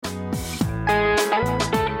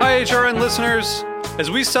HRN listeners.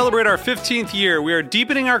 As we celebrate our 15th year, we are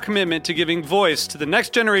deepening our commitment to giving voice to the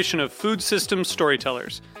next generation of food systems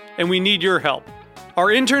storytellers, and we need your help. Our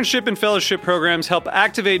internship and fellowship programs help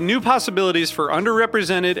activate new possibilities for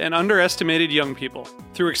underrepresented and underestimated young people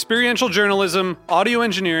through experiential journalism, audio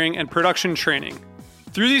engineering, and production training.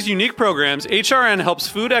 Through these unique programs, HRN helps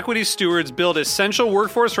food equity stewards build essential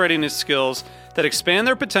workforce readiness skills that expand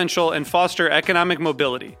their potential and foster economic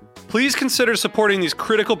mobility. Please consider supporting these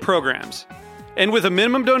critical programs. And with a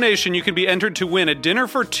minimum donation, you can be entered to win a dinner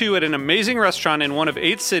for two at an amazing restaurant in one of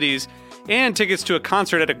 8 cities and tickets to a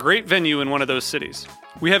concert at a great venue in one of those cities.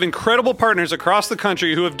 We have incredible partners across the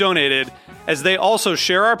country who have donated, as they also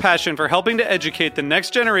share our passion for helping to educate the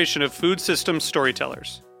next generation of food systems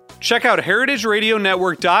storytellers. Check out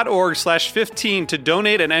heritageradionetwork.org/15 to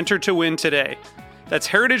donate and enter to win today. That's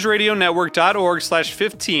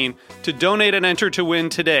heritageradionetwork.org/15 to donate and enter to win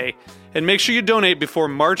today. And make sure you donate before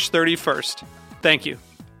March 31st. Thank you.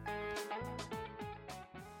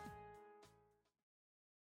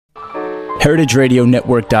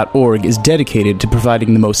 HeritageRadioNetwork.org is dedicated to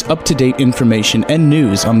providing the most up-to-date information and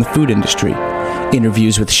news on the food industry.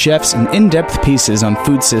 Interviews with chefs and in-depth pieces on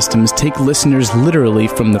food systems take listeners literally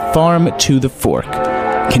from the farm to the fork.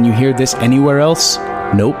 Can you hear this anywhere else?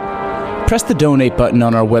 Nope. Press the donate button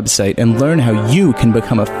on our website and learn how you can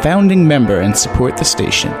become a founding member and support the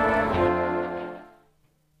station.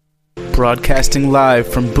 Broadcasting live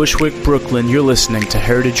from Bushwick, Brooklyn, you're listening to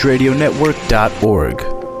HeritageRadioNetwork.org.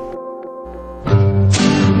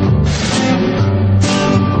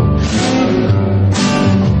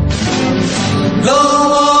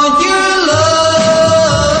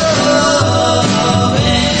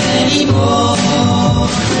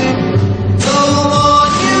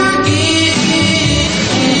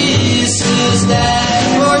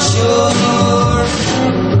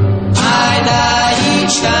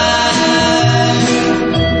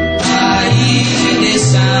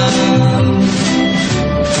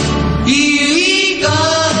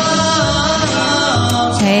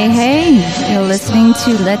 Listening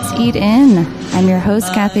to Let's Eat In. I'm your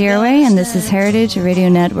host, Kathy Airway, and this is Heritage Radio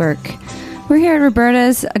Network. We're here at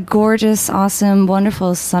Roberta's, a gorgeous, awesome,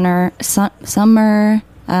 wonderful summer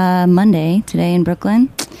Monday today in Brooklyn.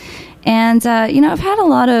 And, I've had a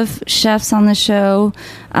lot of chefs on the show,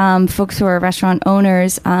 folks who are restaurant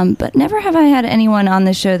owners, but never have I had anyone on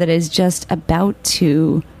the show that is just about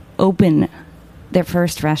to open their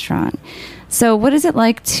first restaurant. So what is it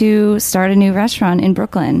like to start a new restaurant in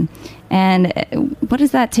Brooklyn? And what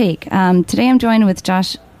does that take? Today I'm joined with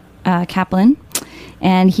Josh Kaplan,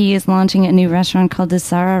 and he is launching a new restaurant called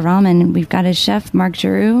Dassara Ramen. We've got his chef, Marc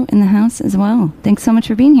Giroux, in the house as well. Thanks so much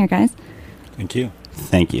for being here, guys. Thank you.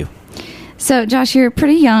 Thank you. So, Josh, you're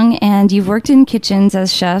pretty young, and you've worked in kitchens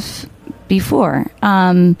as chef before.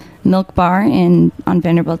 Milk Bar on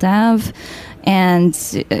Vanderbilt Ave, and,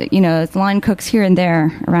 line cooks here and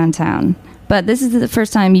there around town. But this is the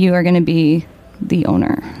first time you are going to be the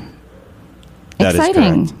owner. That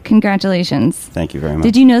exciting. Is correct. Congratulations. Thank you very much.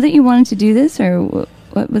 Did you know that you wanted to do this, or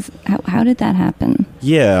how did that happen?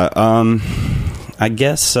 Yeah, I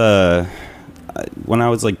guess when I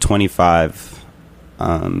was like 25,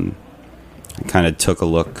 I kind of took a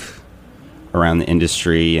look around the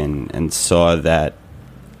industry and saw that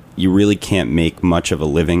you really can't make much of a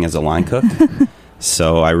living as a line cook.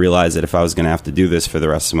 So I realized that if I was going to have to do this for the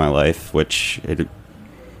rest of my life, which it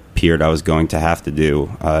appeared I was going to have to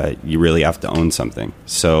do, you really have to own something.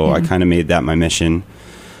 So I kind of made that my mission.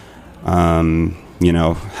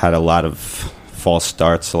 Had a lot of false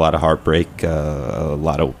starts, a lot of heartbreak, a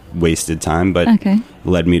lot of wasted time, but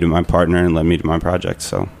led me to my partner and led me to my project.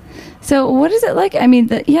 So what is it like? I mean,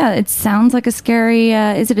 it sounds like a scary,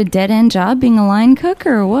 is it a dead-end job being a line cook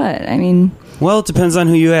or what? I mean... Well, it depends on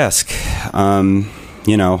who you ask.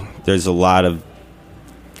 There's a lot of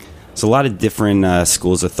different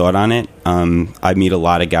schools of thought on it. I meet a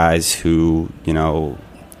lot of guys who,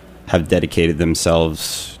 have dedicated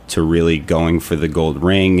themselves to really going for the gold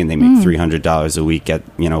ring, and they make $300 a week at,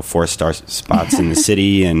 4-star spots in the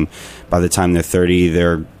city. And by the time they're 30,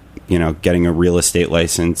 they're, getting a real estate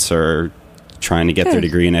license or trying to get their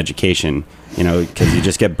degree in education, because you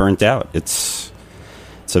just get burnt out. It's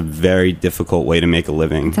a very difficult way to make a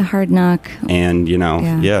living. It's a hard knock. And,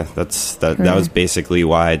 that was basically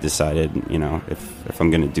why I decided, if I'm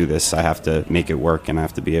going to do this, I have to make it work, and I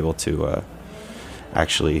have to be able to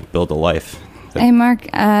actually build a life. Hey, Marc,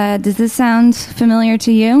 does this sound familiar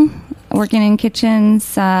to you? Working in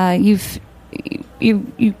kitchens, you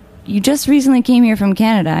just recently came here from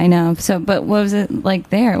Canada, I know. So, but what was it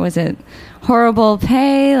like there? Was it horrible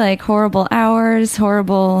pay, like horrible hours,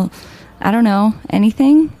 horrible I don't know,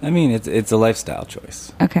 anything? I mean, it's a lifestyle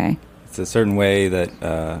choice. Okay. It's a certain way that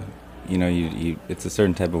you it's a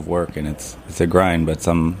certain type of work, and it's a grind. But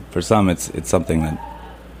for some, it's something that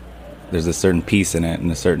there's a certain peace in it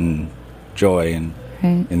and a certain joy in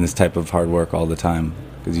this type of hard work all the time.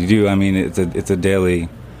 Because you do, I mean, it's a daily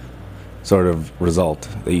sort of result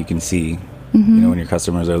that you can see. Mm-hmm. When your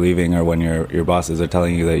customers are leaving, or when your bosses are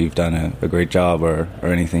telling you that you've done a great job or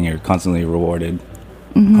anything, you're constantly rewarded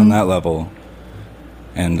on that level.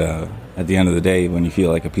 And at the end of the day, when you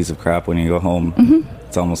feel like a piece of crap when you go home,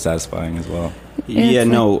 it's almost satisfying as well. Yeah,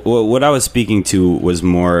 no, what I was speaking to was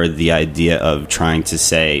more the idea of trying to,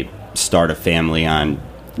 say, start a family on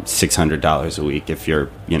 $600 a week if you're,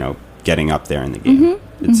 getting up there in the game.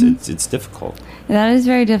 It's difficult. That is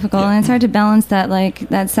very difficult, and it's hard to balance that,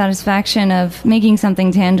 that satisfaction of making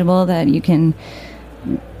something tangible that you can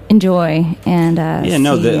enjoy and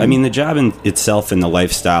the job in itself and the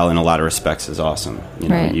lifestyle in a lot of respects is awesome.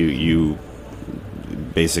 You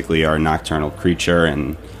basically are a nocturnal creature,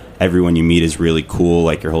 and everyone you meet is really cool.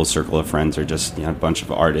 Like, your whole circle of friends are just a bunch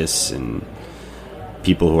of artists and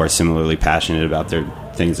people who are similarly passionate about their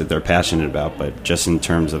things that they're passionate about. But just in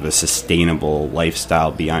terms of a sustainable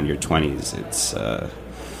lifestyle beyond your 20s, it's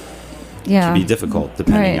can be difficult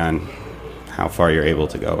depending on how far you're able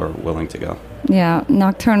to go or willing to go. Yeah,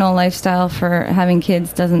 nocturnal lifestyle for having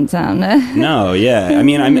kids doesn't sound... No, yeah. I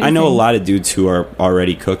mean, I know a lot of dudes who are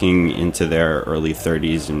already cooking into their early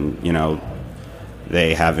 30s, and,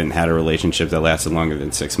 they haven't had a relationship that lasted longer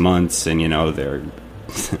than 6 months, and, they're...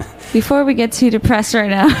 Before we get too depressed right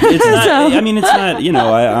now. It's not, it's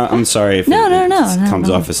not, I'm sorry if it comes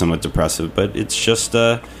off as somewhat depressive, but it's just,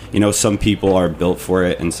 some people are built for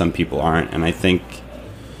it and some people aren't, and I think...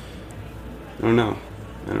 I don't know.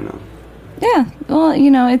 Yeah, well,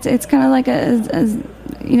 it's kind of like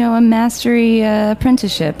a mastery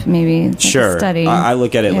apprenticeship, maybe. Like sure. A study. I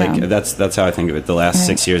look at it like that's how I think of it. The last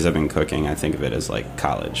 6 years I've been cooking, I think of it as like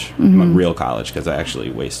college, real college, because I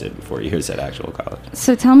actually wasted 4 years at actual college.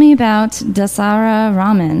 So tell me about Dassara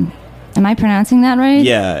Ramen. Am I pronouncing that right?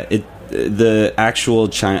 Yeah, the actual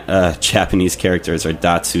Japanese characters are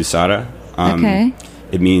Dassara. Okay.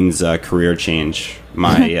 It means career change.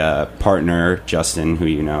 My partner, Justin, who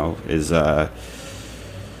is a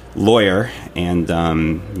lawyer, and,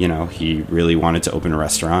 he really wanted to open a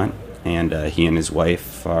restaurant, and he and his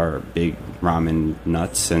wife are big ramen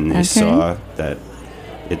nuts, and they saw that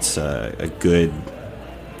it's a good,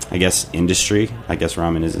 I guess, industry. I guess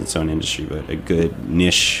ramen is its own industry, but a good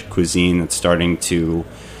niche cuisine that's starting to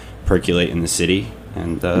percolate in the city.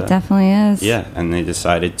 And it definitely is. Yeah, and they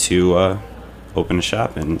decided to... open a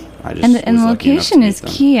shop, and I just and the location is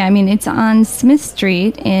key. I mean, it's on Smith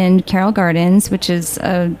Street in Carroll Gardens, which is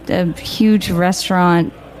a huge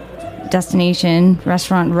restaurant destination,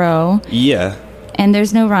 restaurant row. Yeah. And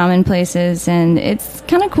there's no ramen places, and it's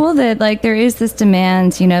kind of cool that there is this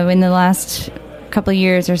demand. In the last couple of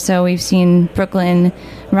years or so, we've seen Brooklyn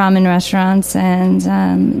ramen restaurants, and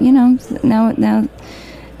now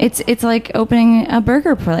it's like opening a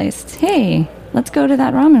burger place. Hey, let's go to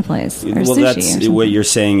that ramen place or sushi. That's what you're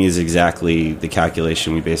saying is exactly the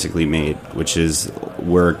calculation we basically made, which is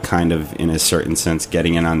we're kind of, in a certain sense,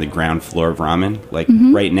 getting in on the ground floor of ramen. Like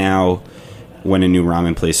right now, when a new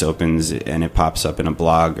ramen place opens and it pops up in a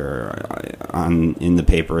blog or in the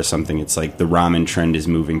paper or something, it's like the ramen trend is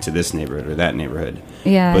moving to this neighborhood or that neighborhood.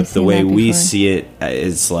 Yeah, but the way we see it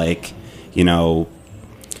is like,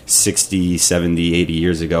 60, 70, 80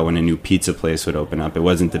 years ago when a new pizza place would open up. It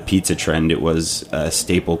wasn't the pizza trend. It was a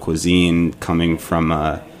staple cuisine coming from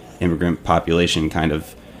a immigrant population kind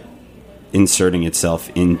of inserting itself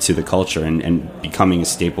into the culture and becoming a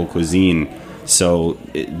staple cuisine. So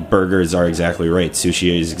burgers are exactly right.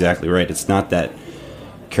 Sushi is exactly right. It's not that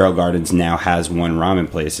Carroll Gardens now has one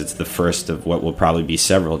ramen place. It's the first of what will probably be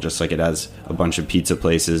several, just like it has a bunch of pizza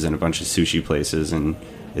places and a bunch of sushi places. And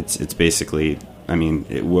it's basically...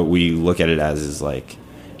 what we look at it as is like,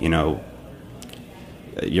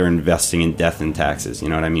 you're investing in death and taxes. You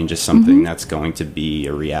know what I mean? Just something that's going to be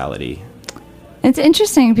a reality. It's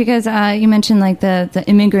interesting because you mentioned the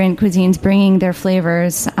immigrant cuisines bringing their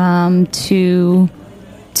flavors to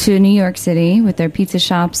New York City with their pizza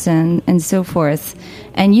shops and so forth.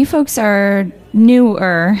 And you folks are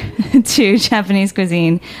newer to Japanese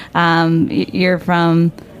cuisine. You're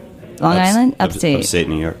from Long Island? Upstate. Upstate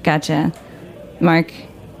New York. Gotcha. Marc?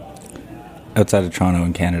 Outside of Toronto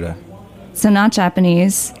in Canada. So not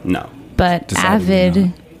Japanese. No. But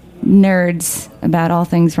avid nerds about all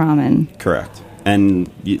things ramen. Correct. And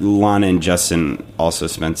Lana and Justin also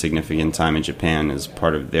spent significant time in Japan as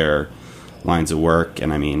part of their lines of work.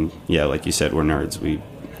 And like you said, we're nerds. We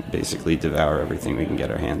basically devour everything we can get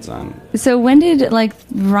our hands on. So when did like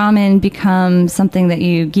ramen become something that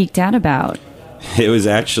you geeked out about? It was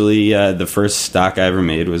actually the first stock I ever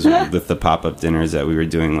made was with the pop-up dinners that we were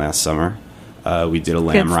doing last summer. We did a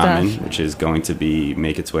lamb ramen, which is going to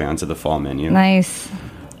make its way onto the fall menu. Nice.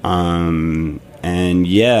 And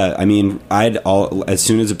yeah, I mean, as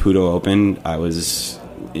soon as Aputo opened, I was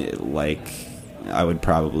like, I would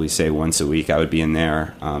probably say once a week I would be in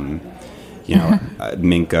there. You know,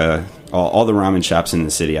 Minka, all the ramen shops in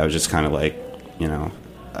the city. I was just kind of like, you know,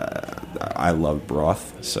 I love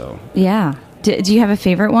broth, so yeah. Do you have a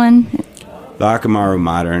favorite one? The Akamaru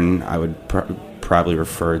Modern, I would probably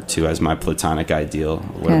refer to as my platonic ideal,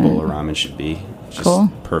 what a bowl of ramen should be. Just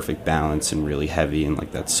cool. Perfect balance and really heavy and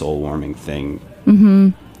like that soul-warming thing. Mm-hmm.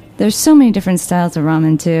 There's so many different styles of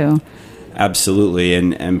ramen, too. Absolutely,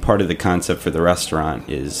 and part of the concept for the restaurant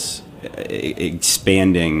is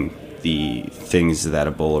expanding the things that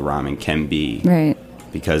a bowl of ramen can be. Right.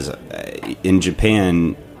 Because in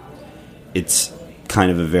Japan, it's kind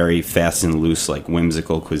of a very fast and loose, like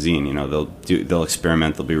whimsical cuisine. You know, they'll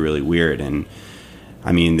experiment. They'll be really weird, and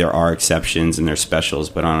I mean there are exceptions and there's specials,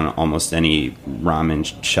 but on almost any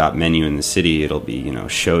ramen shop menu in the city, it'll be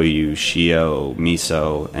shoyu, shio,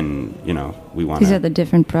 miso, and we want. These are the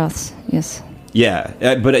different broths. Yes.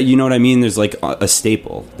 Yeah, but you know what I mean. There's like a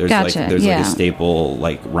staple. There's gotcha. like a staple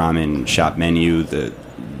like ramen shop menu. The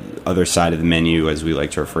other side of the menu, as we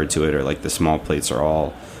like to refer to it, or like the small plates, are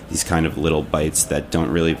all these kind of little bites that don't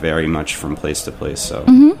really vary much from place to place. So,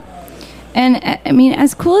 and I mean,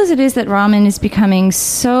 as cool as it is that ramen is becoming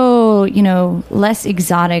so less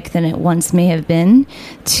exotic than it once may have been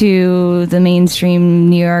to the mainstream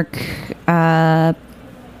New York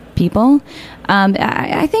people,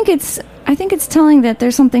 I think it's telling that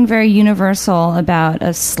there's something very universal about a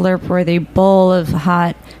slurp-worthy bowl of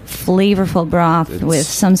hot, flavorful broth with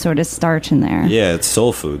some sort of starch in there. Yeah, it's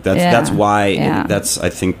soul food. That's why. I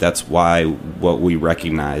think that's why what we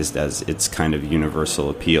recognized as its kind of universal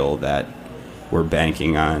appeal, that we're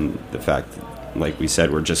banking on the fact that, like we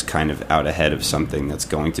said, we're just kind of out ahead of something that's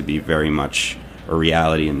going to be very much a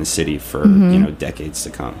reality in the city for decades to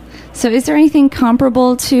come. So is there anything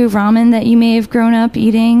comparable to ramen that you may have grown up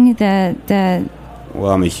eating that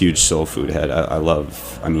Well, I'm a huge soul food head. I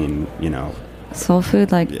love, soul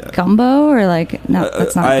food, like gumbo, or like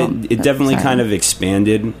that's not it definitely kind of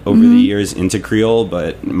expanded over the years into Creole,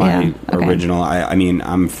 but my original,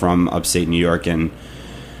 I'm from upstate New York, and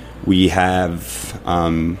we have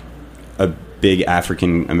a big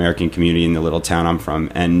African American community in the little town I'm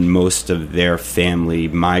from, and most of their family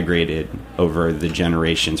migrated over the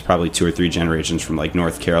generations, probably 2 or 3 generations, from like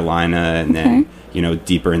North Carolina and then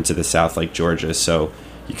deeper into the South, like Georgia. So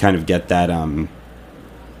you kind of get that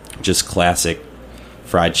just classic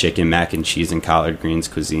fried chicken, mac and cheese, and collard greens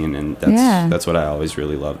cuisine, and that's what I always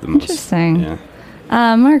really loved the most. Interesting.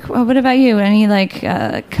 Yeah. Marc, what about you? Any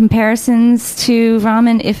comparisons to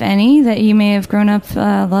ramen, if any, that you may have grown up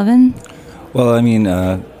loving? Well, I mean,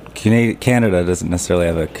 Canada doesn't necessarily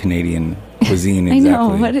have a Canadian cuisine exactly. I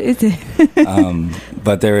know, what is it?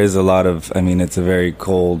 But there is a lot of, it's a very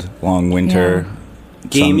cold, long winter.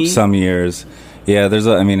 Gamey? Some years. Yeah, it's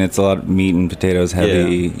a lot of meat and potatoes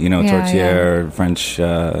heavy, tortilla, French,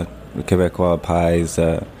 Quebecois pies,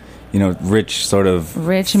 rich sort of...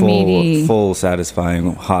 full, meaty. Full,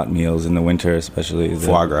 satisfying hot meals in the winter, especially.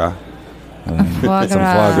 Foie gras. Some foie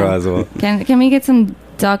gras as well. Can we get some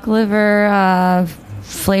duck liver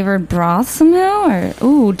flavored broth somehow?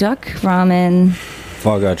 Or duck ramen.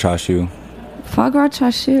 Foie gras chashu. Foie gras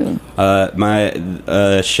chashu.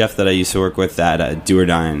 My chef that I used to work with at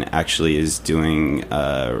Duardine actually is doing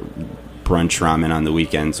brunch ramen on the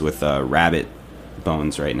weekends with rabbit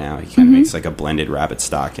bones right now. He kind of makes like a blended rabbit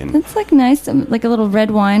stock, and that's like nice, like a little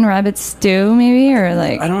red wine rabbit stew, maybe, or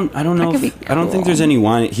like I don't know. I don't think there's any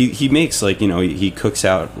wine. He makes like he cooks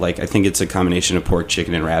out like, I think it's a combination of pork,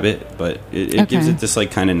 chicken, and rabbit, but it gives it this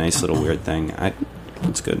like kind of nice little weird thing.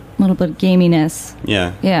 It's good. A little bit of gaminess.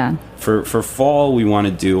 Yeah. Yeah. For fall, we want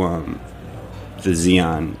to do the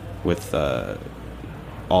Xeon with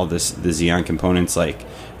all the Xeon components, like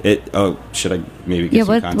it. Oh, should I maybe give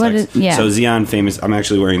some context? So Xeon famous. I'm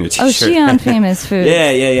actually wearing the t-shirt. Oh, Xeon famous food.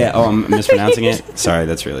 Yeah. Oh, I'm mispronouncing it. Sorry,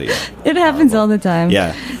 that's really. It happens all the time.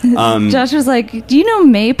 Yeah. Josh was like, "Do you know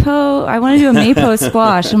Mapo? I want to do a Mapo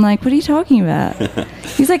squash." I'm like, "What are you talking about?"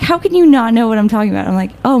 He's like, "How can you not know what I'm talking about?" I'm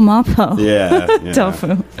like, "Oh, Mapo." Yeah.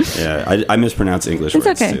 Tofu. Yeah, I mispronounce English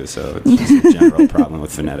words too, so it's just a general problem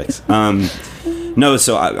with phonetics. No,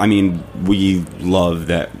 so I mean, we love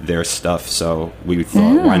their stuff, so we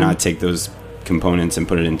thought, why not take those components and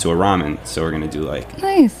put it into a ramen. So we're going to do like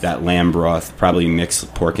nice. That lamb broth, probably mix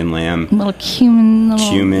pork and lamb. A little cumin,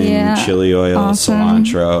 chili oil, awesome.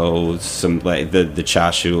 cilantro, some like the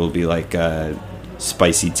chashu will be like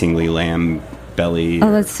spicy tingly lamb belly.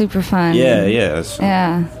 Oh, that's super fun. Yeah. So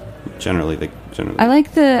yeah. Generally. I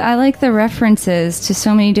like the references to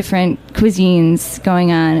so many different cuisines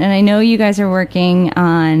going on, and I know you guys are working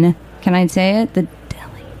on. Can I say it? The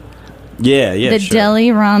deli. Yeah. The deli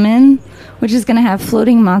ramen, which is going to have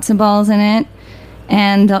floating matzo balls in it,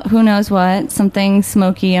 and who knows what, something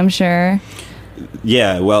smoky, I'm sure.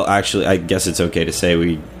 Yeah. Well, actually, I guess it's okay to say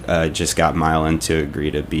we just got Mylan to agree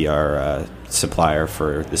to be our supplier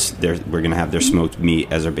for this. We're going to have their smoked meat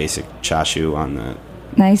as our basic chashu on the.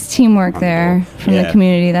 Nice teamwork there from the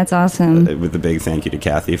community. That's awesome. With a big thank you to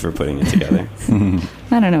Kathy for putting it together.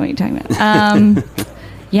 I don't know what you're talking about.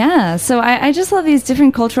 Yeah, so I just love these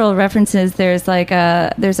different cultural references. There's like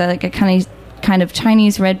a kind of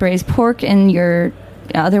Chinese red braised pork in your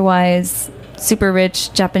otherwise super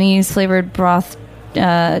rich Japanese flavored broth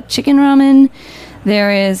chicken ramen.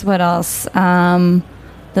 There is what else? The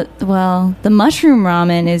mushroom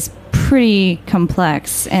ramen is pretty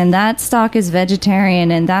complex, and that stock is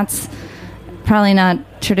vegetarian, and that's probably not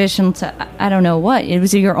traditional to I don't know what. It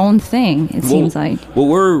was your own thing, it seems like.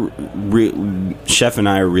 What Chef and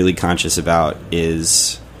I are really conscious about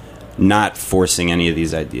is not forcing any of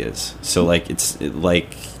these ideas. So like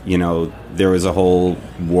there was a whole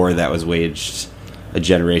war that was waged a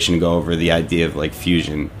generation ago over the idea of like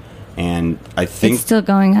fusion, and I think it's still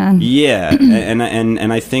going on. Yeah,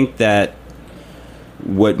 and I think that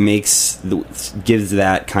what gives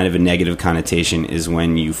that kind of a negative connotation is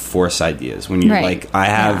when you force ideas. When you're like, I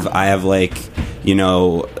have like,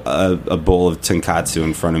 a bowl of tonkatsu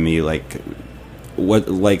in front of me. Like, what?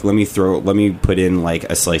 Like, let me put in like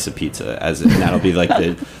a slice of pizza and that'll be like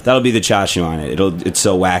that'll be the chashu on it. It's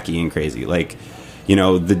so wacky and crazy. Like,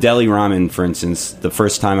 the deli ramen, for instance. The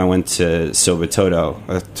first time I went to Soba Toto,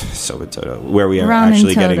 where we are Ramen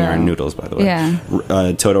actually Toto. getting our noodles, by the way. Yeah.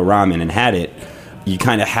 Toto Ramen, and had it. You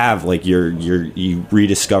kind of have like you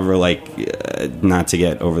rediscover like not to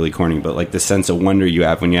get overly corny, but like the sense of wonder you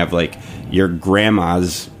have when you have like your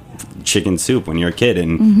grandma's chicken soup when you're a kid,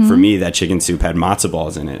 and for me that chicken soup had matzo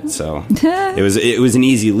balls in it, so it was an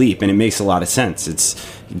easy leap, and it makes a lot of sense. It's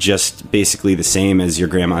just basically the same as your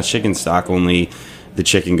grandma's chicken stock, only the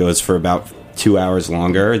chicken goes for about 2 hours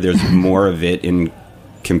longer. There's more of it in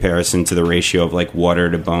comparison to the ratio of like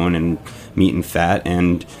water to bone and meat and fat,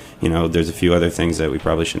 and there's a few other things that we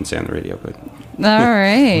probably shouldn't say on the radio, but all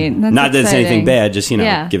right. That's not that it's anything bad, just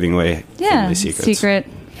giving away family secrets.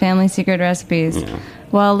 Family secret recipes. Yeah.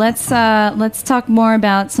 Well, let's talk more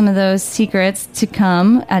about some of those secrets to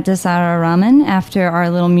come at Dassara Ramen after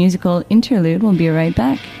our little musical interlude. We'll be right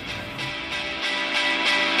back.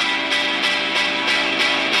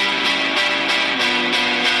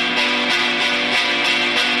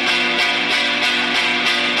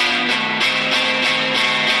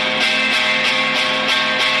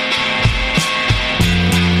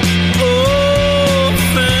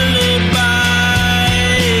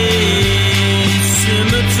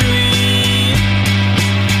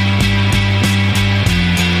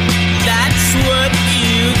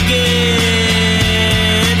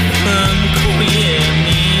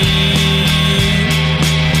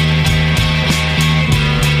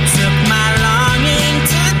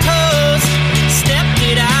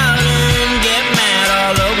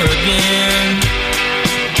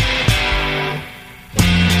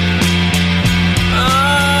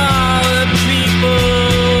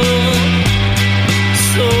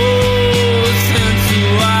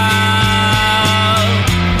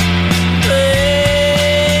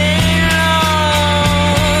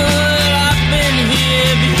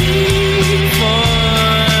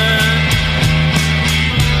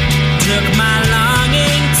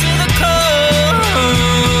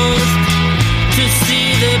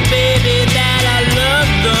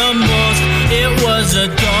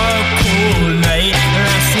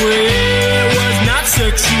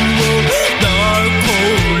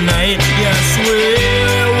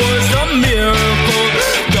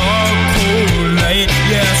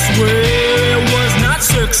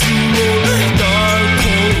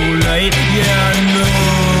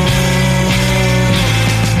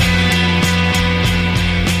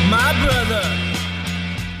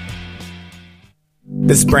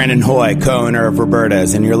 This is Brandon Hoy, co-owner of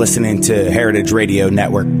Roberta's, and you're listening to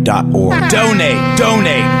heritageradionetwork.org. Donate,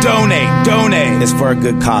 donate, donate, donate. It's for a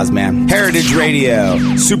good cause, man. Heritage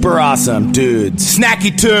Radio, super awesome dudes.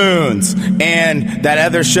 Snacky Tunes, and that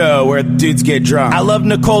other show where dudes get drunk. I love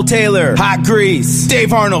Nicole Taylor, Hot Grease,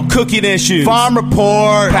 Dave Arnold, Cooking Issues, Farm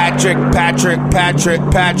Report, Patrick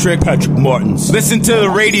Martins. Listen to the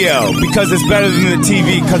radio because it's better than the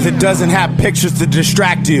TV because it doesn't have pictures to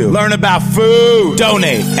distract you. Learn about food. Donate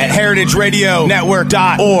at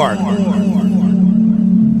heritageradionetwork.org.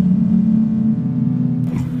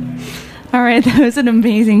 All right, that was an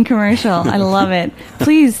amazing commercial. I love it.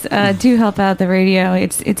 Please do help out the radio.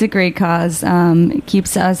 It's a great cause. It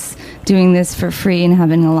keeps us doing this for free and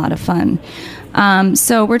having a lot of fun.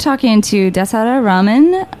 So we're talking to Dassara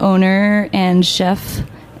Ramen, owner and chef.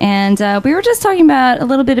 And we were just talking about a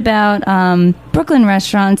little bit about Brooklyn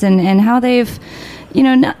restaurants and how they've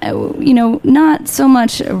not so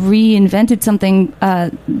much reinvented something,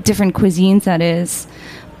 different cuisines that is,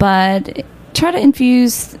 but try to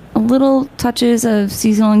infuse a little touches of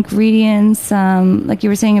seasonal ingredients, like you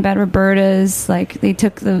were saying about Roberta's. Like they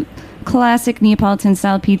took the classic Neapolitan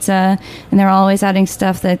style pizza, and they're always adding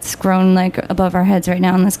stuff that's grown like above our heads right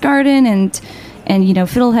now in this garden, and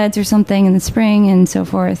fiddleheads or something in the spring and so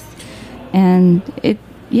forth. And it's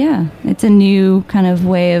a new kind of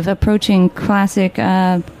way of approaching classic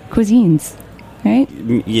cuisines, right?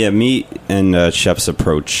 Yeah, me and chef's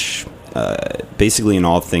approach, basically in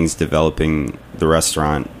all things developing the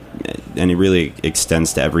restaurant, and it really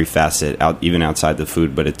extends to every facet, even outside the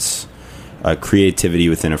food, but it's creativity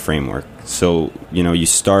within a framework. So, you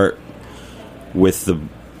start with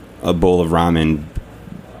a bowl of ramen,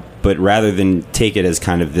 but rather than take it as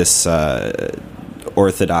kind of this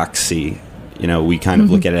orthodoxy, we kind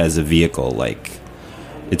of look at it as a vehicle. Like,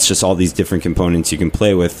 it's just all these different components you can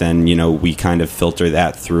play with, and, we kind of filter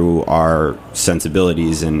that through our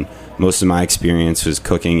sensibilities. And most of my experience was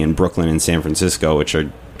cooking in Brooklyn and San Francisco, which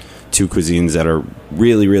are two cuisines that are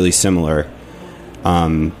really, really similar,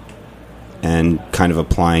 and kind of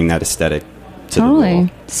applying that aesthetic to totally. the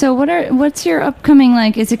bowl. So what's your upcoming,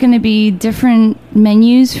 like, is it going to be different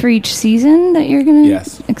menus for each season that you're going to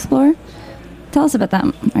explore? Tell us about that,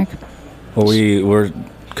 Marc. Well, we're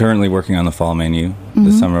currently working on the fall menu. Mm-hmm.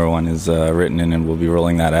 The summer one is written in, and we'll be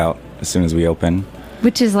rolling that out as soon as we open.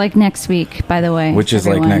 Which is like next week, by the way. Which is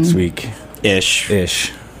like next week.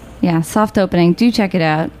 Ish. Yeah, soft opening. Do check it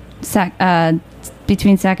out.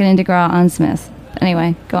 Between 2nd and DeGraw on Smith.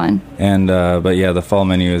 Anyway, go on. And but yeah, the fall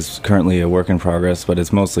menu is currently a work in progress, but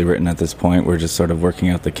it's mostly written at this point. We're just sort of working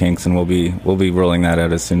out the kinks, and we'll be rolling that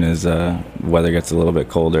out as soon as weather gets a little bit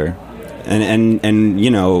colder. And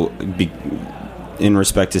in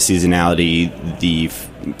respect to seasonality, the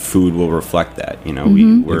food will reflect that.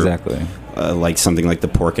 We're exactly like something like the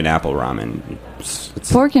pork and apple ramen.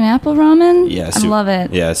 It's pork and apple ramen? Yeah, I love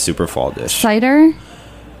it. Yeah, super fall dish. Cider?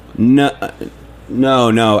 No.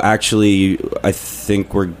 Actually, I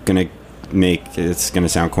think we're gonna make, it's gonna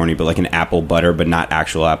sound corny, but like an apple butter, but not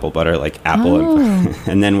actual apple butter, like apple,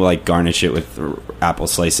 and then we'll like garnish it with apple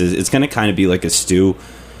slices. It's gonna kind of be like a stew,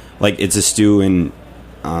 like it's a stew in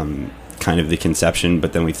kind of the conception,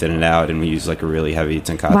 but then we thin it out and we use like a really heavy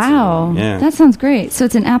tonkatsu. Wow, yeah, that sounds great. So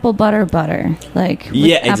it's an apple butter, like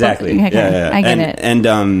exactly. Okay, yeah. I get it. And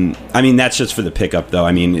I mean, that's just for the pickup, though.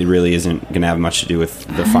 I mean, it really isn't going to have much to do with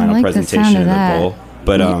the final presentation of the bowl.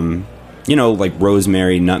 But like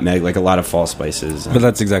rosemary, nutmeg, like a lot of fall spices. But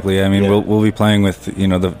that's exactly it. I mean, we'll be playing with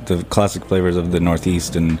the classic flavors of the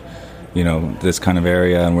Northeast and this kind of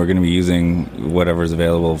area, and we're going to be using whatever's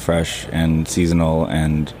available, fresh and seasonal,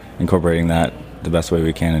 and incorporating that the best way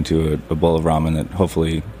we can into a bowl of ramen that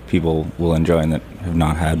hopefully people will enjoy and that have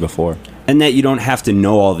not had before. And that you don't have to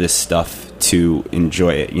know all this stuff to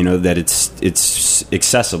enjoy it. That it's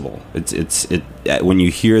accessible. It's when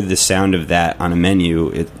you hear the sound of that on a menu,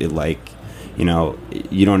 it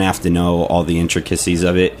you don't have to know all the intricacies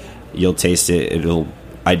of it. You'll taste it. It'll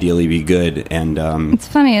ideally be good. And it's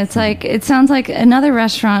funny, it's like, it sounds like another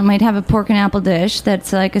restaurant might have a pork and apple dish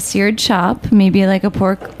that's like a seared chop, maybe like a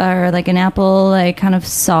pork or like an apple, like kind of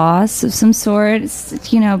sauce of some sort,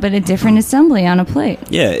 but a different assembly on a plate.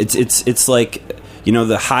 Yeah, it's like,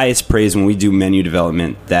 the highest praise when we do menu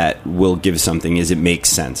development that will give something is it makes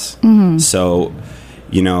sense. Mm-hmm. So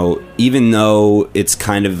even though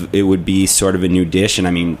it would be sort of a new dish, and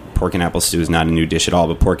I mean, pork and apple stew is not a new dish at all,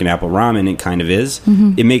 but pork and apple ramen, it kind of is.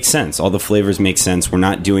 Mm-hmm. It makes sense. All the flavors make sense. We're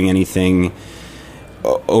not doing anything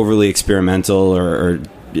overly experimental or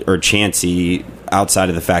chancy outside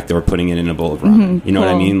of the fact that we're putting it in a bowl of ramen. Mm-hmm. You know what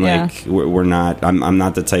I mean? Yeah. Like, we're not, I'm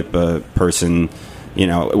not the type of person you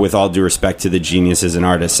know, with all due respect to the geniuses and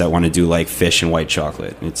artists that want to do like fish and white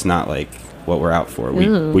chocolate, it's not like what we're out for.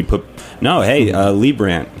 We put Lee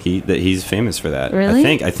Brandt. He's famous for that.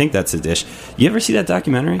 Really? I think that's a dish. You ever see that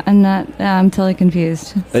documentary? I'm not. I'm totally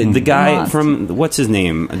confused. The guy Lost. from what's his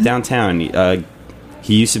name downtown.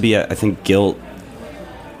 He used to be at, I think, Gilt.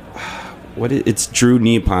 It's Drew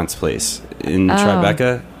Neapont's place in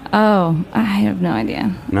Tribeca. Oh, I have no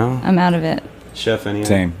idea. No, I'm out of it. Chef, any?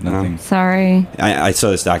 Same, nothing. No? Sorry. I saw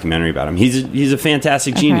this documentary about him. He's a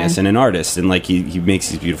fantastic genius and an artist, and like he makes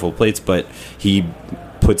these beautiful plates, but he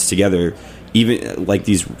puts together even like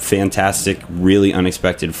these fantastic, really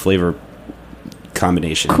unexpected flavor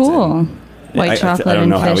combinations. Cool. White chocolate. I don't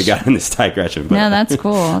know and how we fish. got in this digression, but No, that's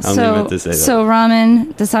cool. I'll leave it to say that. So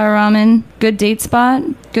ramen, Dassara ramen, good date spot,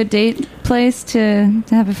 good date place to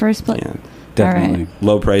have a first plate. Yeah, Definitely. All right.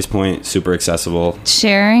 low price point, super accessible.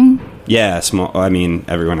 Sharing, Yeah, small. I mean,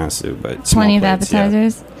 everyone has to, but small plenty of plates, yeah.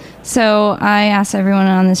 appetizers. So I asked everyone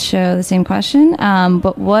on this show the same question.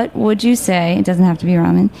 But what would you say? It doesn't have to be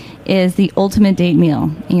ramen. Is the ultimate date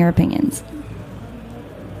meal in your opinions?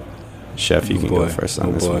 Chef, you can go first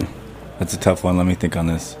on this one. That's a tough one. Let me think on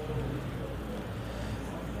this.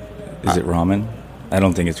 Is it ramen? I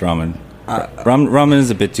don't think it's ramen. Ramen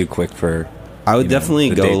is a bit too quick for. I would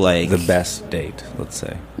definitely go like the best date. Let's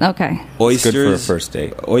say Okay. oysters. It's good for a first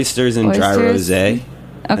date. Oysters and dry Oysters. rosé.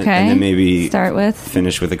 Okay. And then maybe start with.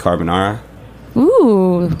 finish with a carbonara.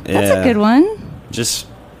 Ooh, that's Yeah. a good one. Just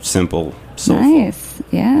simple, soulful. Nice.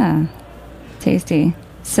 Yeah. Tasty.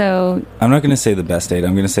 So, I'm not going to say the best date.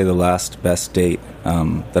 I'm going to say the last best date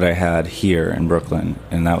that I had here in Brooklyn,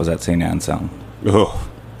 and that was at St. Anselm. Oh,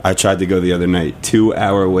 I tried to go the other night.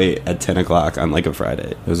 2-hour wait at 10 o'clock on like a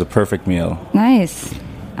Friday. It was a perfect meal. nice.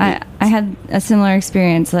 I had a similar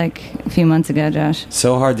experience like a few months ago, Josh.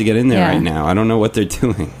 So hard to get in there Yeah. right now. I don't know what they're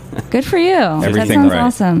doing. Good for you. That Everything sounds right.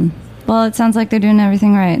 awesome. Well, it sounds like they're doing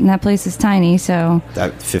everything right, and that place is tiny, so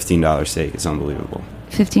That $15 steak is unbelievable.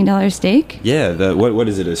 $15 steak? Yeah, what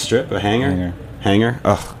is it? A strip? A hanger? Hanger?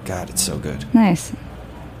 Oh God, it's so good. Nice.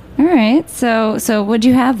 All right. So what'd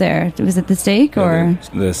you have there? Was it the steak or?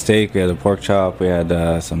 The steak, we had a pork chop, we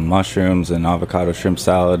had some mushrooms and avocado shrimp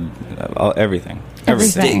salad, everything.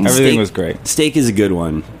 Everything. Everything was great. Steak is a good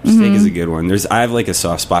one. Steak is a good one. I have like a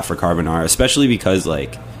soft spot for carbonara, especially because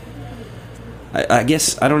like I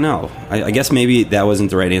guess I don't know. I guess maybe that wasn't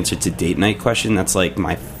the right answer to date night question. That's like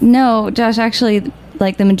my No, Josh. Actually,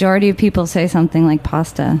 like the majority of people say something like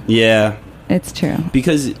pasta. yeah. It's true.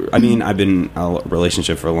 Because I mean, I've been in a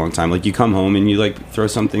relationship for a long time. Like you come home and you like throw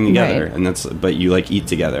something together, Right. and but you like eat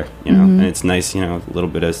together, you know. And it's nice, you know, a little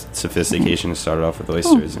bit of sophistication to start off with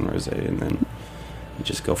oysters and rosé, and then you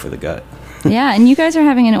just go for the gut. Yeah, and you guys are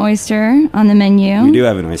having an oyster on the menu. We do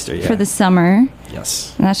have an oyster, yeah. For the summer.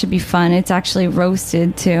 Yes. And that should be fun. It's actually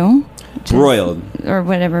roasted too. Broiled. Or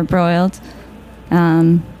whatever, broiled.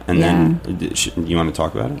 And then, you want to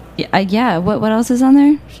talk about it? Yeah. What else is on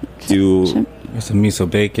there? Do We have some miso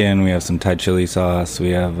bacon, we have some Thai chili sauce, we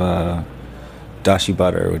have dashi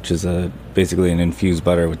butter, which is basically an infused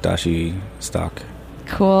butter with dashi stock.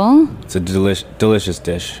 Cool. It's a delicious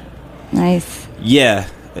dish. Nice. yeah,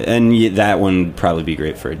 and that one would probably be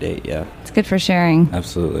great for a date. Yeah, It's good for sharing.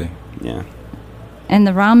 Absolutely. yeah. And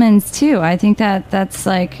the ramens too. I think that's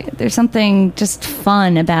like there's something just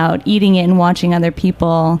fun about eating it and watching other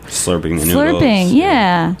people Slurping the noodles. slurping.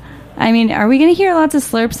 Yeah. I mean, are we going to hear lots of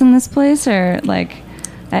slurps in this place, or like?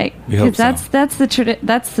 We hope 'cause that's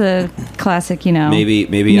the classic, you know, Maybe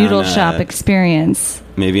noodle on, shop experience.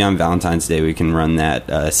 Maybe on Valentine's Day we can run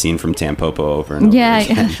that scene from Tampopo over and over Yeah,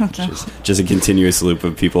 again. I don't know. Just a continuous loop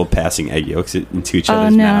of people passing egg yolks into each Oh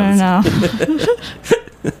other's mouths. no.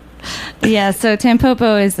 Yeah, so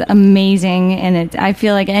Tampopo is amazing, and I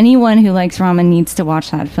feel like anyone who likes ramen needs to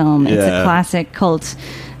watch that film. It's a Yeah. classic cult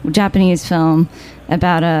Japanese film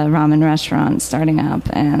about a ramen restaurant starting up,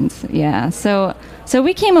 and yeah, so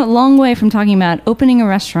we came a long way from talking about opening a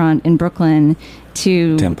restaurant in Brooklyn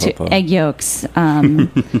to Tampopo. egg yolks,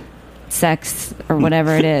 sex, or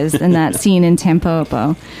whatever it is, in that scene in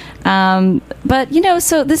Tampopo. But, you know,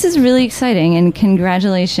 so this is really exciting, and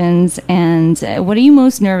congratulations. And what are you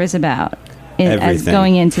most nervous about as Everything.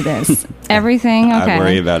 going into this? Everything? Okay. I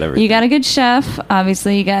worry about everything. You got a good chef,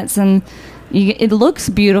 obviously. You got some... it looks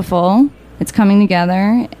beautiful. It's coming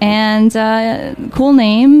together. And cool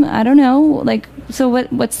name. I don't know. Like, so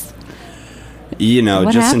what's... You know,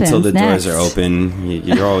 What just until the happens doors are next? open,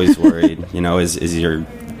 you're always worried. You know, is your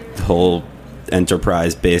whole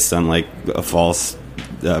enterprise based on like a false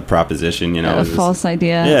proposition? You know, a Is this- false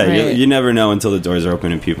idea? Yeah, right. you never know until the doors are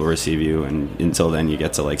open and people receive you, and until then you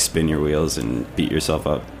get to like spin your wheels and beat yourself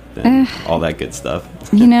up. and all that good stuff.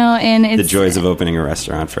 And it's the joys of opening a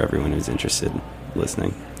restaurant for everyone who's interested in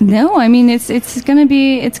listening. No, I mean it's gonna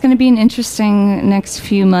be an interesting next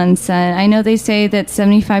few months. I know they say that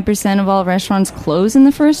 75% of all restaurants close in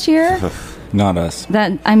the first year. Not us.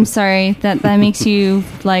 That I'm sorry that makes you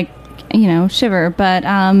shiver, but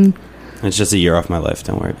it's just a year off my life.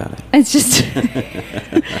 Don't worry about it. It's just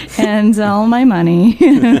and all my money.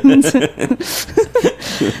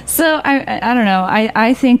 So I don't know.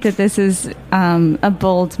 I think that this is a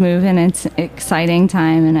bold move and it's an exciting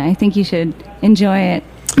time, and I think you should enjoy it.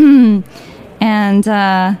 And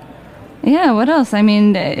what else? I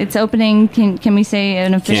mean, it's opening. Can we say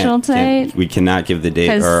an official date? We cannot give the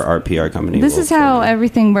date, or our PR company. This is how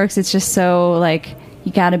everything works. It's just so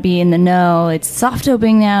you got to be in the know. It's soft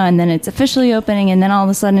opening now, and then it's officially opening, and then all of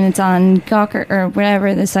a sudden it's on Gawker or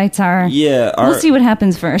whatever the sites are. Yeah, we'll see what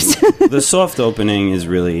happens first. The soft opening is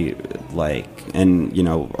really and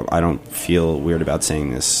I don't feel weird about saying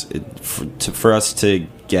this. For us to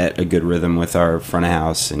get a good rhythm with our front of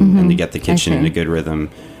house and to get the kitchen in a good rhythm,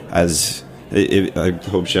 I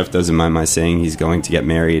hope Chef doesn't mind my saying he's going to get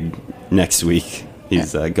married next week.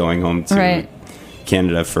 He's going home to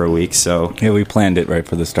Canada for a week, so we planned it right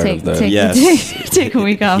for the start of the take a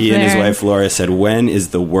week off. He and his wife Laura said, when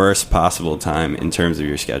is the worst possible time in terms of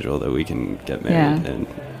your schedule that we can get married? And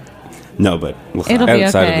no, but it'll be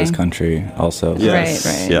outside okay. of this country also. Yes,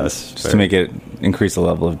 right. Yes, just to increase the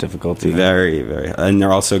level of difficulty. Very, very. And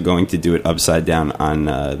they're also going to do it upside down on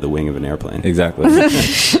the wing of an airplane. Exactly.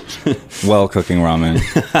 Well, cooking ramen.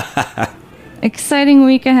 Exciting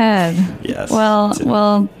week ahead. Yes.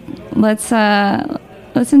 Well, let's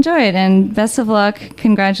enjoy it, and best of luck.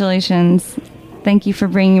 Congratulations. Thank you for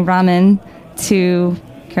bringing ramen to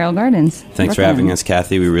Carroll Gardens. Thanks for having us,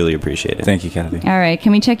 Kathy. We really appreciate it. Thank you, Kathy. All right.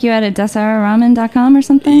 Can we check you out at dassararamen.com or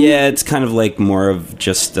something? Yeah, it's kind of like more of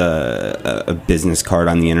just a business card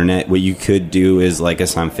on the internet. What you could do is like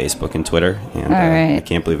us on Facebook and Twitter. And, all right. I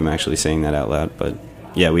can't believe I'm actually saying that out loud, but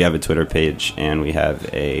yeah, we have a Twitter page and we have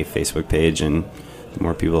a Facebook page, and the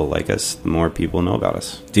more people like us, the more people know about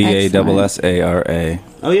us. DASSARA.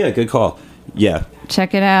 Oh, yeah, good call. Yeah.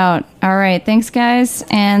 Check it out. All right. Thanks, guys.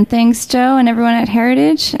 And thanks, Joe, and everyone at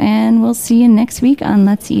Heritage. And we'll see you next week on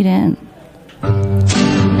Let's Eat In.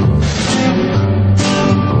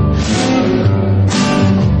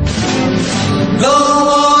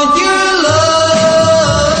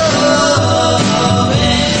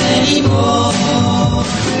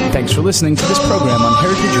 Thanks for listening to this program on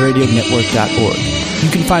heritageradionetwork.org. You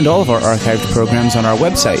can find all of our archived programs on our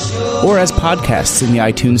website or as podcasts in the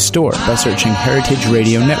iTunes Store by searching Heritage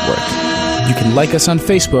Radio Network. You can like us on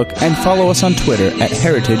Facebook and follow us on Twitter at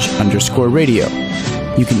 @heritage_radio.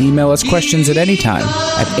 You can email us questions at any time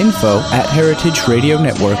at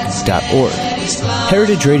info@heritageradionetwork.org.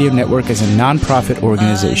 Heritage Radio Network is a non-profit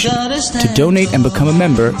organization. To donate and become a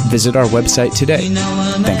member, visit our website today.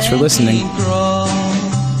 Thanks for listening.